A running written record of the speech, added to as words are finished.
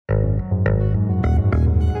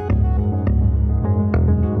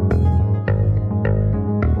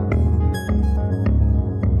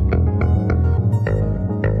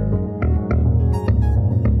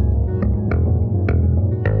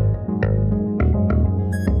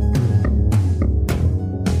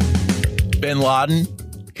bin Laden,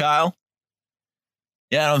 Kyle?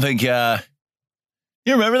 Yeah, I don't think,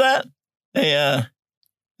 you remember that? They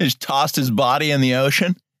just tossed his body in the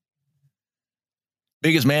ocean.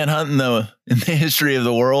 Biggest manhunt in the history of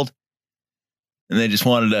the world. And they just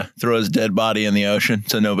wanted to throw his dead body in the ocean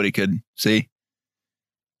so nobody could see.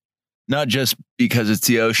 Not just because it's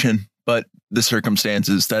the ocean, but the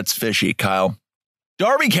circumstances. That's fishy, Kyle.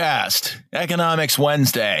 DarbyCast, Economics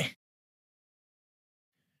Wednesday.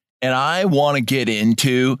 And I want to get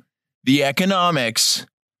into the economics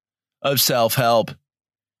of self-help.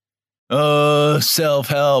 Oh,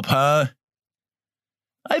 self-help, huh?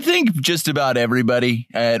 I think just about everybody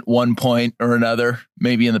at one point or another,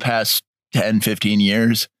 maybe in the past 10, 15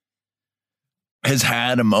 years, has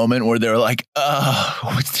had a moment where they're like,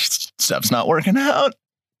 oh, stuff's not working out.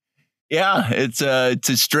 Yeah, it's a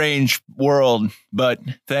strange world, but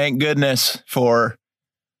thank goodness for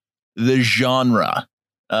the genre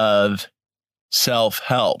of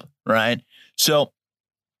self-help, right? So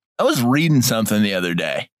I was reading something the other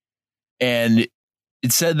day, and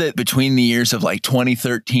it said that between the years of like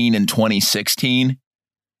 2013 and 2016,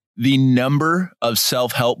 the number of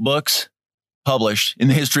self-help books published in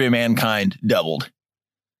the history of mankind doubled.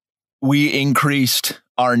 We increased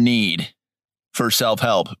our need for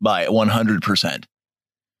self-help by 100%.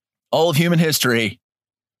 All of human history,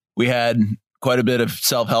 we had quite a bit of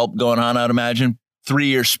self-help going on, I'd imagine.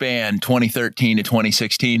 3-year span, 2013 to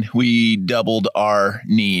 2016, we doubled our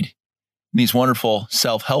need. And these wonderful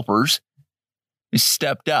self-helpers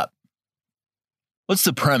stepped up. What's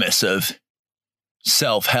the premise of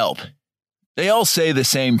self-help? They all say the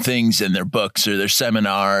same things in their books or their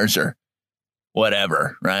seminars or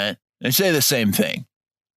whatever, right? They say the same thing.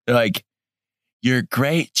 They're like, you're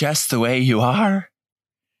great just the way you are.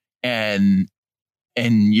 And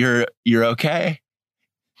you're okay.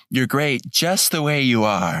 You're great just the way you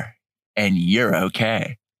are. And you're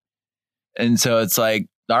okay. And so it's like,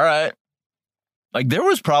 all right. Like there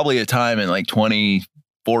was probably a time in like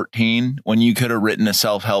 2014 when you could have written a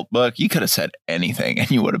self-help book. You could have said anything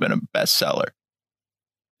and you would have been a bestseller.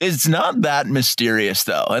 It's not that mysterious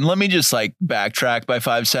though. And let me just like backtrack by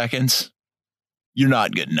 5 seconds. You're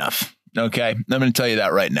not good enough. Okay. I'm going to tell you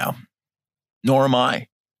that right now. Nor am I.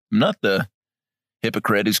 I'm not the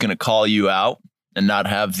hypocrite who's going to call you out and not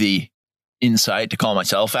have the insight to call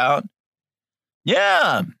myself out.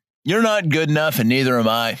 Yeah, you're not good enough and neither am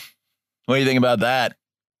I. What do you think about that?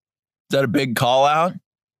 Is that a big call out?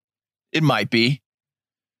 It might be.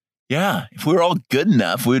 Yeah, if we were all good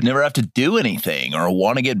enough, we would never have to do anything or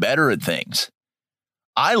want to get better at things.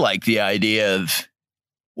 I like the idea of,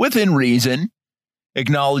 within reason,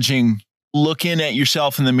 acknowledging, looking at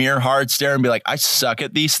yourself in the mirror, hard stare, and be like, I suck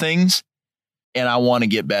at these things and I want to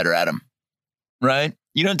get better at them. Right?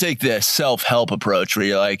 You don't take the self-help approach where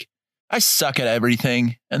you're like, I suck at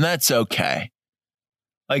everything and that's okay.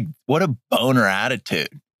 Like, what a boner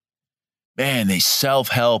attitude. Man, these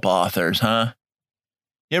self-help authors, huh?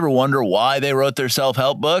 You ever wonder why they wrote their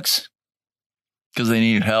self-help books? Because they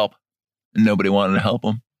needed help and nobody wanted to help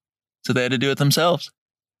them. So they had to do it themselves.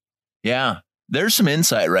 Yeah, there's some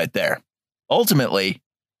insight right there. Ultimately,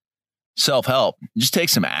 self-help, just take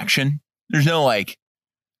some action. There's no like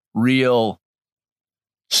real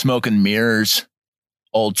smoke and mirrors,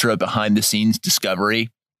 ultra behind the scenes discovery.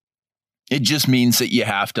 It just means that you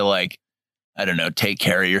have to like, I don't know, take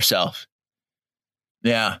care of yourself.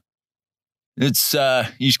 Yeah. It's,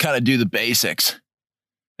 you just kind of do the basics.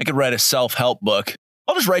 I could write a self-help book.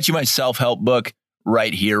 I'll just write you my self-help book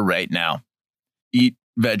right here, right now. Eat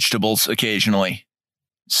vegetables occasionally.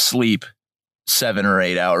 Sleep 7 or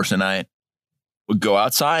 8 hours a night. Would go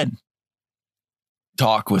outside.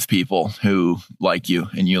 Talk with people who like you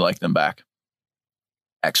and you like them back.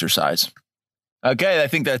 Exercise. Okay, I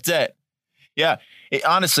think that's it. Yeah,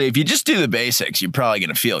 honestly, if you just do the basics, you're probably going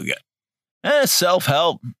to feel good.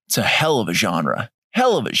 Self-help, it's a hell of a genre.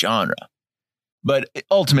 Hell of a genre. But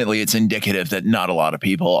ultimately, it's indicative that not a lot of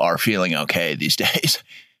people are feeling okay these days.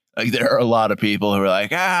 Like there are a lot of people who are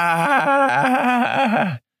like,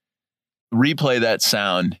 replay that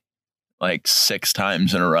sound like 6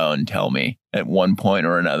 times in a row and tell me at one point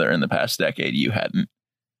or another in the past decade you hadn't,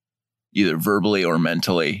 either verbally or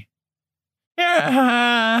mentally.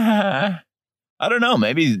 I don't know.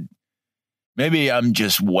 Maybe I'm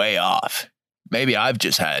just way off. Maybe I've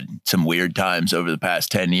just had some weird times over the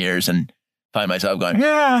past 10 years and find myself going,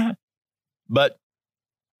 yeah. But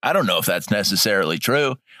I don't know if that's necessarily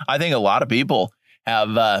true. I think a lot of people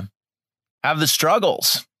have the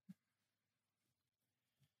struggles.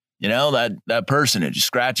 You know, that person who just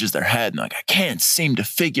scratches their head and like, I can't seem to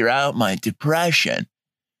figure out my depression,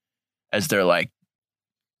 as they're like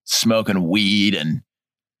smoking weed and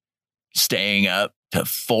staying up to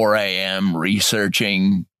 4 a.m.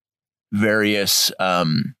 researching various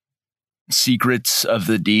secrets of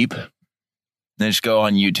the deep. They just go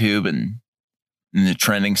on YouTube and in the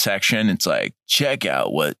trending section, it's like, check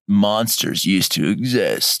out what monsters used to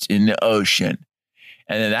exist in the ocean.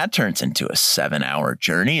 And then that turns into a 7-hour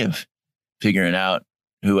journey of figuring out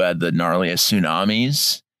who had the gnarliest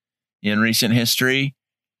tsunamis in recent history.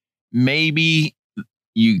 Maybe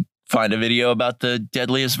you find a video about the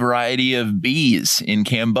deadliest variety of bees in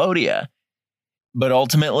Cambodia. But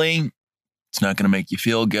ultimately, it's not going to make you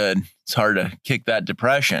feel good. It's hard to kick that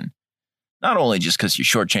depression. Not only just because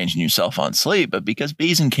you're shortchanging yourself on sleep, but because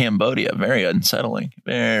bees in Cambodia, very unsettling.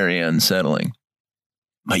 Very unsettling.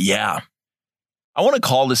 But yeah, I want to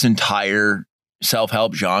call this entire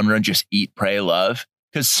self-help genre just Eat, Pray, Love,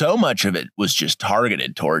 because so much of it was just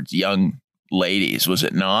targeted towards young ladies, was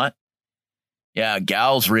it not? Yeah,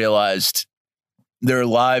 gals realized their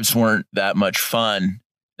lives weren't that much fun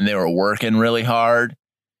and they were working really hard.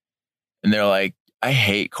 And they're like, I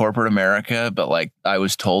hate corporate America, but like I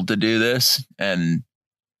was told to do this and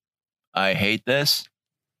I hate this.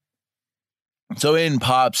 So in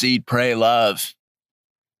pops Eat, Pray, Love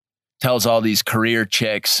tells all these career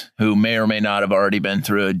chicks who may or may not have already been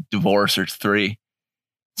through a divorce or 3,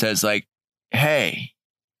 says like, hey,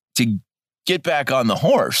 to get back on the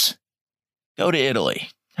horse, go to Italy,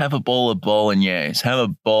 have a bowl of bolognese, have a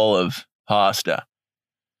bowl of pasta,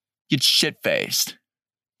 get shit-faced,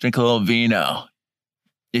 drink a little vino.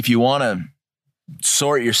 If you want to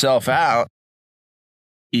sort yourself out,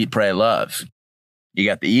 Eat, Pray, Love. You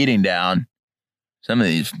got the eating down. Some of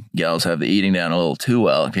these gals have the eating down a little too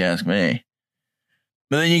well, if you ask me.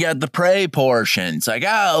 But then you got the pray portion. It's like,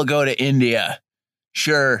 I'll go to India.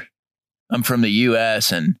 Sure, I'm from the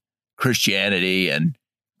U.S. and Christianity and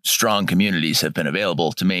strong communities have been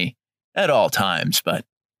available to me at all times, but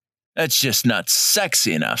that's just not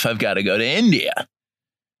sexy enough. I've got to go to India.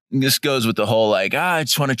 And this goes with the whole like, I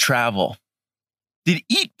just want to travel. Did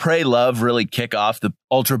Eat, Pray, Love really kick off the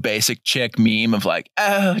ultra basic chick meme of like,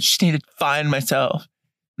 oh, I just need to find myself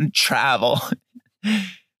and travel?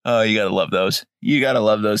 Oh, you got to love those. You got to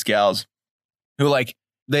love those gals who like,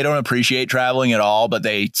 they don't appreciate traveling at all, but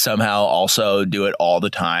they somehow also do it all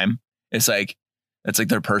the time. It's like, that's like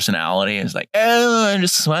their personality. It's like, oh, I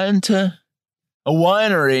just went to a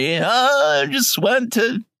winery. Oh, I just went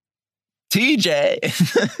to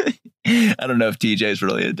TJ. I don't know if TJ is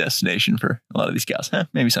really a destination for a lot of these gals.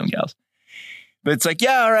 Maybe some gals. But it's like,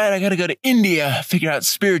 yeah, all right, I got to go to India, figure out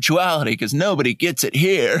spirituality because nobody gets it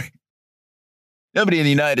here. Nobody in the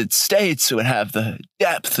United States would have the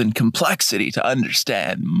depth and complexity to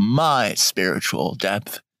understand my spiritual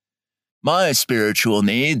depth, my spiritual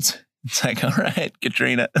needs. It's like, all right,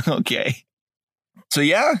 Katrina, okay. So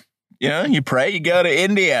yeah. You pray, you go to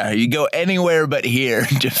India, you go anywhere but here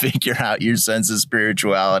to figure out your sense of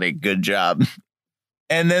spirituality. Good job.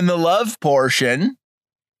 And then the love portion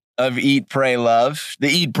of Eat, Pray, Love, the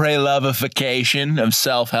Eat, Pray, Love-ification of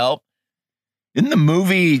self-help. In the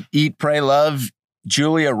movie Eat, Pray, Love,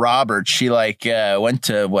 Julia Roberts, she went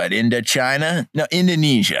to Indochina? No,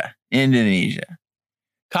 Indonesia.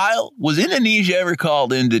 Kyle, was Indonesia ever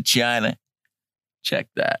called Indochina? Check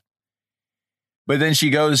that. But then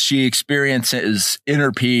she experiences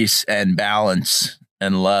inner peace and balance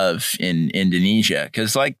and love in Indonesia.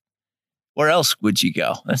 Because, like, where else would you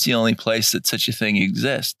go? That's the only place that such a thing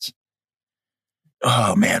exists.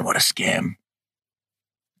 Oh, man, what a scam.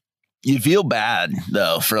 You feel bad,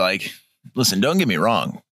 though, for like, listen, don't get me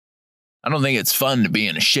wrong. I don't think it's fun to be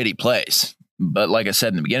in a shitty place. But like I said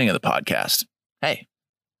in the beginning of the podcast, hey,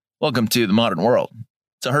 welcome to the modern world.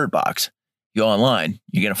 It's a hurt box. You go online,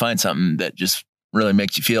 you're going to find something that just really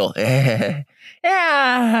makes you feel, right?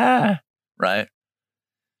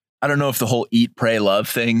 I don't know if the whole Eat, Pray, Love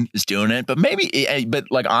thing is doing it, but maybe, but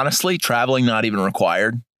like, honestly, traveling not even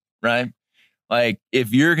required, right? Like,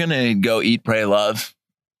 if you're going to go Eat, Pray, Love,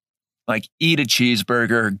 like, eat a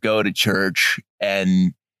cheeseburger, go to church,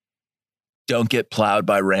 and don't get plowed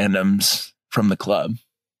by randoms from the club.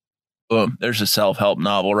 Boom, there's a self-help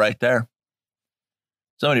novel right there.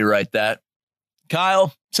 Somebody write that.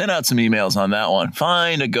 Kyle, send out some emails on that one.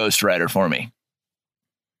 Find a ghostwriter for me.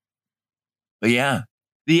 But yeah,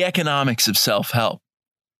 the economics of self-help.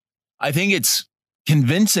 I think it's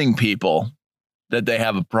convincing people that they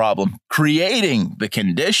have a problem, creating the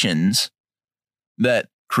conditions that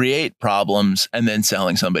create problems, and then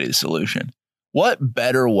selling somebody the solution. What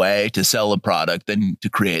better way to sell a product than to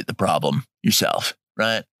create the problem yourself,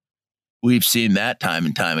 right? We've seen that time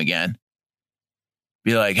and time again.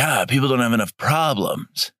 Be like, people don't have enough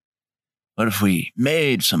problems. What if we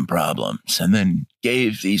made some problems and then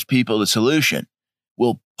gave these people the solution?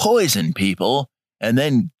 We'll poison people and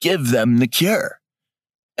then give them the cure.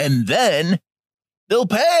 And then they'll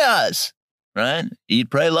pay us, right? Eat,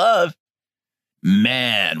 pray, love.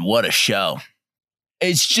 Man, what a show.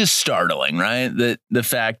 It's just startling, right? The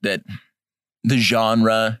fact that the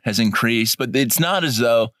genre has increased, but it's not as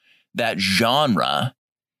though that genre,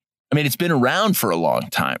 I mean, it's been around for a long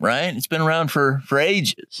time, right? It's been around for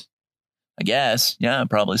ages, I guess. Yeah,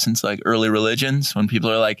 probably since like early religions when people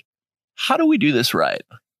are like, how do we do this right?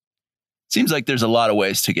 Seems like there's a lot of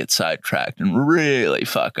ways to get sidetracked and really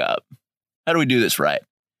fuck up. How do we do this right?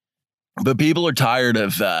 But people are tired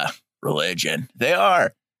of religion. They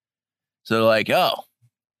are. So they're like, oh,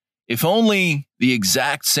 if only the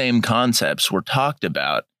exact same concepts were talked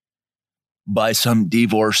about by some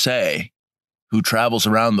divorcee who travels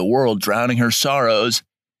around the world drowning her sorrows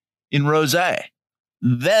in rosé,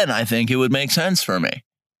 then I think it would make sense for me.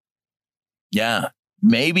 Yeah,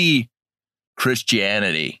 maybe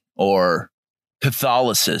Christianity or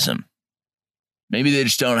Catholicism. Maybe they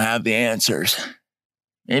just don't have the answers.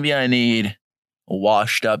 Maybe I need a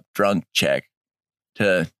washed up drunk chick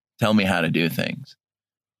to tell me how to do things.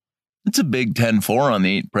 It's a big 10-4 on the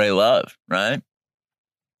Eat, Pray, Love, right?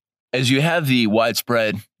 As you have the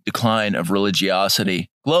widespread decline of religiosity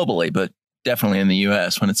globally, but definitely in the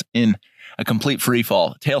US, when it's in a complete free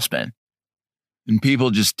fall, tailspin, and people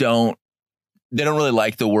just they don't really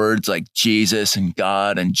like the words like Jesus and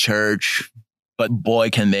God and church, but boy,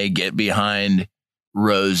 can they get behind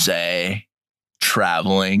rosé,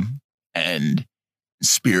 traveling, and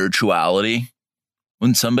spirituality.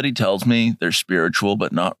 When somebody tells me they're spiritual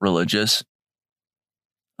but not religious,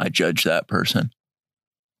 I judge that person.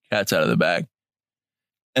 Cat's out of the bag.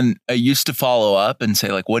 And I used to follow up and say,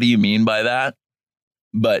 like, what do you mean by that?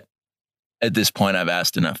 But at this point, I've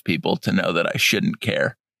asked enough people to know that I shouldn't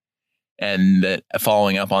care. And that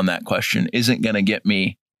following up on that question isn't going to get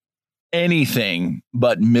me anything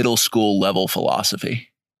but middle school level philosophy.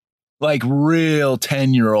 Like real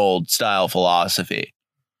 10-year-old style philosophy.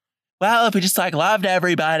 Well, if we just like loved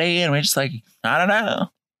everybody and we just like, I don't know.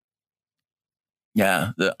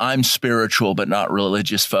 Yeah, the I'm spiritual but not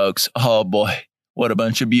religious folks. Oh boy, what a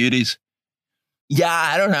bunch of beauties. Yeah,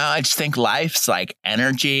 I don't know. I just think life's like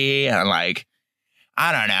energy and like,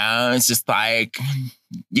 I don't know. It's just like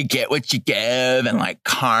you get what you give and like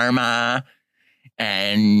karma.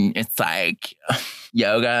 And it's like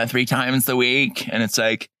yoga 3 times a week. And it's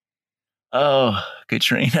like, oh,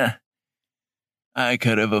 Katrina, I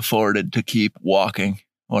could have afforded to keep walking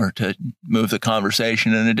or to move the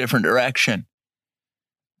conversation in a different direction.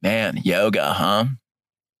 Man, yoga, huh?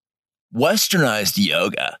 Westernized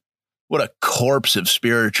yoga. What a corpse of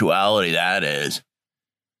spirituality that is,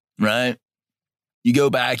 right? You go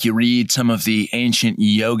back, you read some of the ancient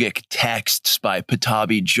yogic texts by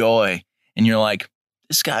Patabi Joy, and you're like,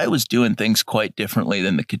 this guy was doing things quite differently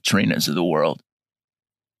than the Katrinas of the world,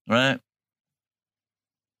 right?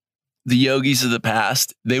 The yogis of the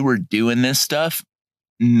past, they were doing this stuff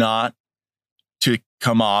not to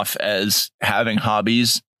come off as having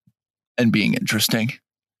hobbies and being interesting.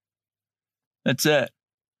 That's it.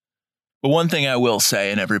 But one thing I will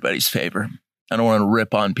say in everybody's favor, I don't want to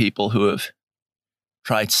rip on people who have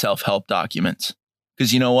tried self-help documents.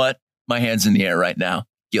 Because you know what? My hand's in the air right now.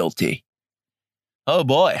 Guilty. Oh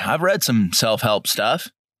boy, I've read some self-help stuff.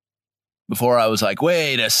 Before I was like,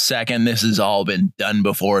 wait a second, this has all been done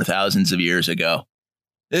before thousands of years ago.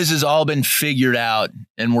 This has all been figured out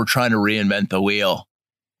and we're trying to reinvent the wheel.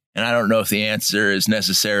 And I don't know if the answer is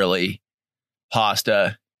necessarily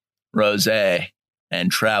pasta, rosé, and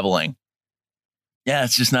traveling. Yeah,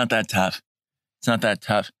 it's just not that tough. It's not that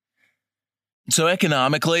tough. So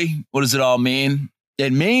economically, what does it all mean?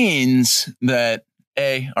 It means that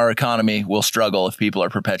A, our economy will struggle if people are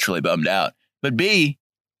perpetually bummed out. But B,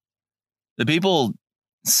 the people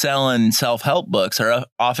selling self-help books are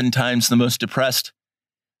oftentimes the most depressed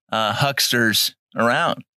hucksters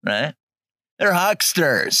around, right? They're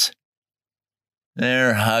hucksters.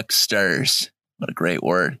 They're hucksters. What a great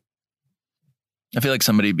word. I feel like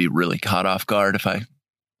somebody would be really caught off guard if I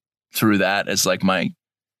threw that as like my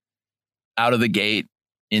out of the gate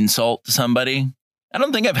insult to somebody. I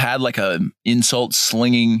don't think I've had like a insult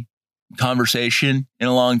slinging conversation in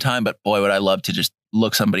a long time, but boy, would I love to just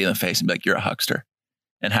look somebody in the face and be like, you're a huckster,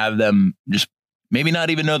 and have them just maybe not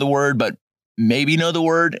even know the word, but maybe know the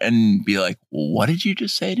word and be like, what did you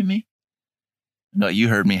just say to me? No, you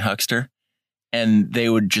heard me, huckster. And they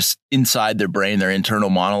would just inside their brain, their internal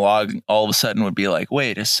monologue, all of a sudden would be like,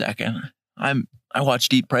 wait a second. I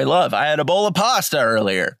watched Eat, Pray, Love. I had a bowl of pasta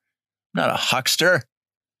earlier. I'm not a huckster.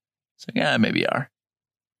 It's like, yeah, maybe you are.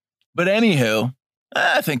 But anywho,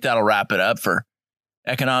 I think that'll wrap it up for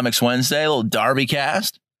Economics Wednesday, a little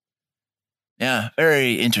DarbyCast. Yeah,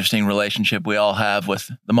 very interesting relationship we all have with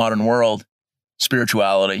the modern world,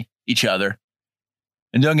 spirituality, each other.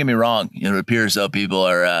 And don't get me wrong, it appears though people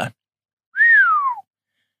are...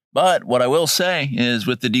 But what I will say is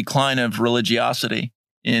with the decline of religiosity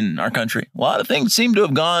in our country, a lot of things seem to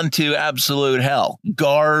have gone to absolute hell.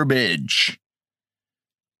 Garbage.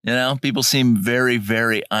 People seem very,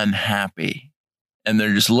 very unhappy. And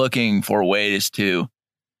they're just looking for ways to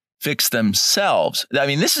fix themselves. I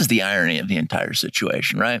mean, this is the irony of the entire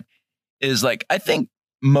situation, right? Is like, I think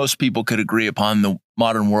most people could agree upon the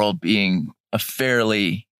modern world being a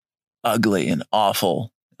fairly ugly and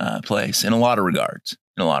awful place in a lot of regards.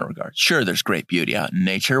 Sure, there's great beauty out in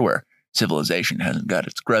nature where civilization hasn't got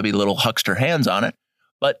its grubby little huckster hands on it.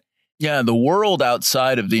 But yeah, the world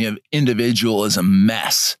outside of the individual is a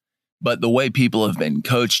mess. But the way people have been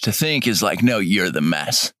coached to think is like, no, you're the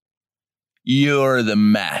mess. You're the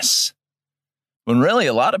mess. When really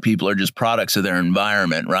a lot of people are just products of their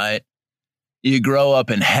environment, right? You grow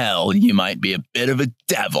up in hell, you might be a bit of a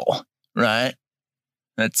devil, right?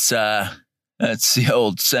 That's the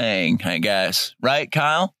old saying, I guess. Right,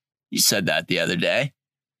 Kyle? You said that the other day.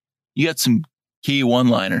 You got some key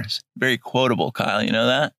one-liners. Very quotable, Kyle. You know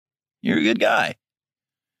that? You're a good guy.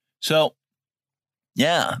 So,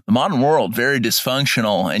 yeah, the modern world, very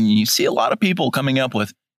dysfunctional. And you see a lot of people coming up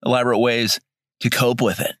with elaborate ways to cope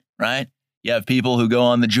with it, right? You have people who go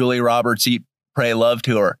on the Julia Roberts Eat, Pray, Love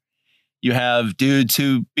tour. You have dudes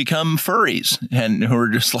who become furries and who are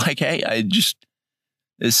just like, hey,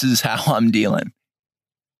 this is how I'm dealing.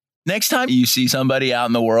 Next time you see somebody out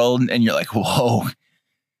in the world and you're like, whoa,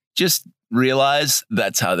 just realize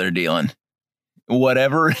that's how they're dealing.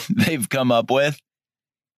 Whatever they've come up with,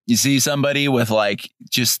 you see somebody with like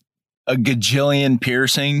just a gajillion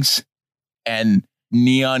piercings and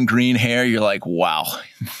neon green hair, you're like, wow,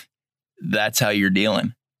 that's how you're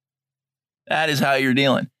dealing. That is how you're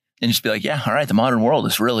dealing. And just be like, yeah, all right, the modern world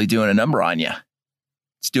is really doing a number on you.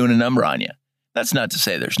 It's doing a number on you. That's not to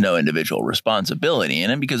say there's no individual responsibility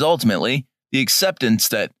in it, because ultimately the acceptance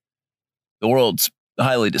that the world's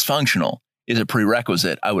highly dysfunctional is a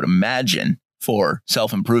prerequisite, I would imagine, for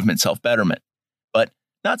self-improvement, self-betterment. But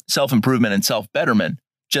not self-improvement and self-betterment,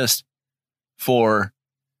 just for,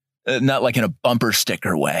 not like in a bumper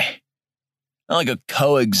sticker way. Not like a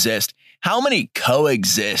coexist. How many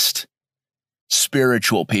coexist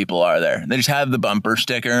spiritual people are there? They just have the bumper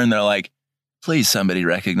sticker and they're like, please somebody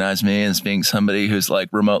recognize me as being somebody who's like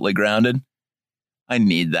remotely grounded. I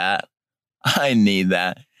need that. I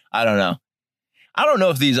don't know. I don't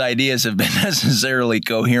know if these ideas have been necessarily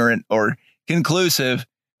coherent or conclusive,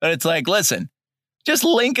 but it's like, listen, just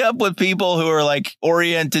link up with people who are like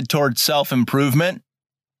oriented towards self-improvement.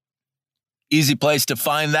 Easy place to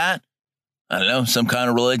find that. I don't know, some kind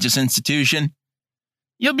of religious institution.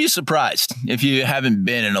 You'll be surprised if you haven't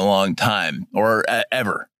been in a long time or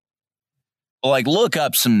ever. Like, look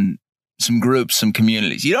up some groups, some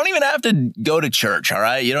communities. You don't even have to go to church, all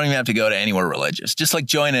right? You don't even have to go to anywhere religious. Just like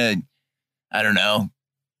join a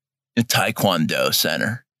taekwondo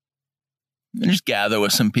center. And just gather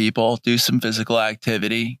with some people, do some physical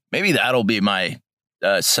activity. Maybe that'll be my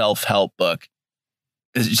self-help book.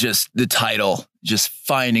 It's just the title, just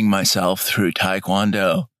finding myself through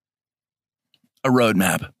taekwondo. A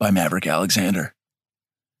roadmap by Maverick Alexander.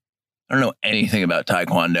 I don't know anything about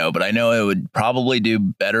taekwondo, but I know it would probably do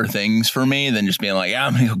better things for me than just being like,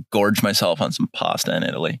 I'm going to gorge myself on some pasta in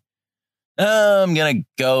Italy. I'm going to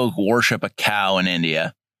go worship a cow in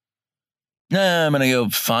India. I'm going to go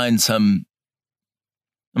find I'm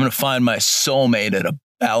going to find my soulmate at a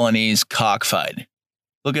Balinese cockfight.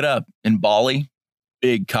 Look it up. In Bali,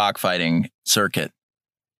 big cockfighting circuit.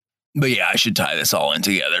 But yeah, I should tie this all in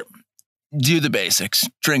together. Do the basics.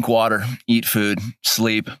 Drink water, eat food,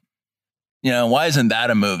 sleep. Why isn't that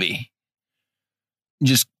a movie?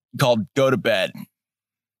 Just called Go to Bed.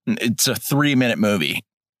 It's a 3-minute movie.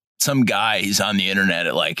 Some guy, he's on the internet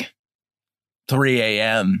at like 3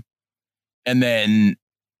 a.m. And then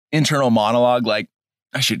internal monologue, like,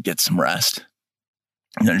 I should get some rest.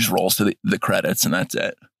 And then it just rolls to the credits and that's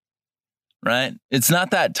it. Right? It's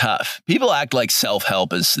not that tough. People act like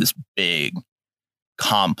self-help is this big,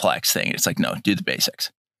 complex thing. It's like, no, do the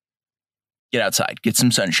basics. Get outside. Get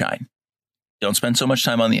some sunshine. Don't spend so much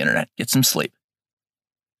time on the internet. Get some sleep.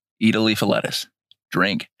 Eat a leaf of lettuce.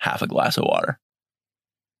 Drink half a glass of water.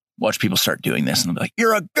 Watch people start doing this and they'll be like,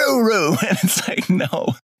 you're a guru. And it's like,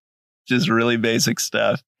 no, just really basic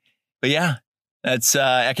stuff. But yeah, that's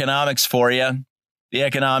economics for you. The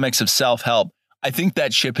economics of self-help. I think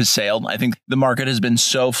that ship has sailed. I think the market has been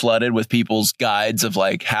so flooded with people's guides of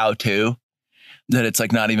like how to that it's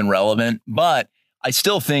like not even relevant. But I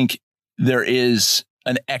still think there is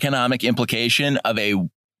an economic implication of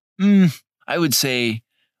I would say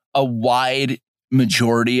a wide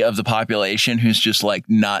majority of the population who's just like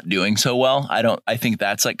not doing so well. I think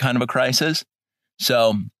that's like kind of a crisis.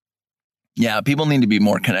 So yeah, people need to be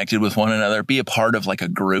more connected with one another, be a part of like a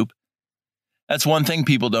group. That's one thing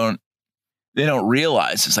people don't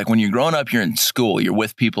realize. It's like when you're growing up, you're in school, you're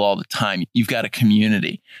with people all the time. You've got a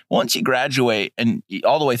community. Once you graduate and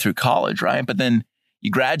all the way through college, right? But then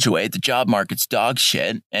you graduate, the job market's dog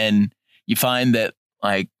shit. And you find that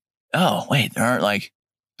like, oh, wait, I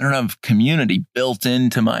don't have community built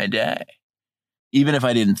into my day. Even if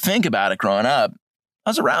I didn't think about it growing up, I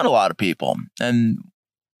was around a lot of people. And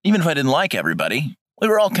even if I didn't like everybody, we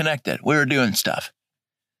were all connected. We were doing stuff.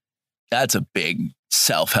 That's a big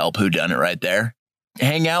self-help whodunit right there.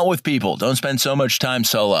 Hang out with people. Don't spend so much time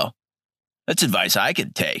solo. That's advice I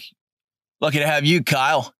could take. Lucky to have you,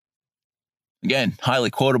 Kyle. Again, highly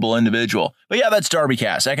quotable individual. But yeah, that's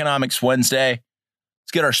DarbyCast. Economics Wednesday.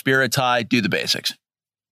 Let's get our spirits high, do the basics.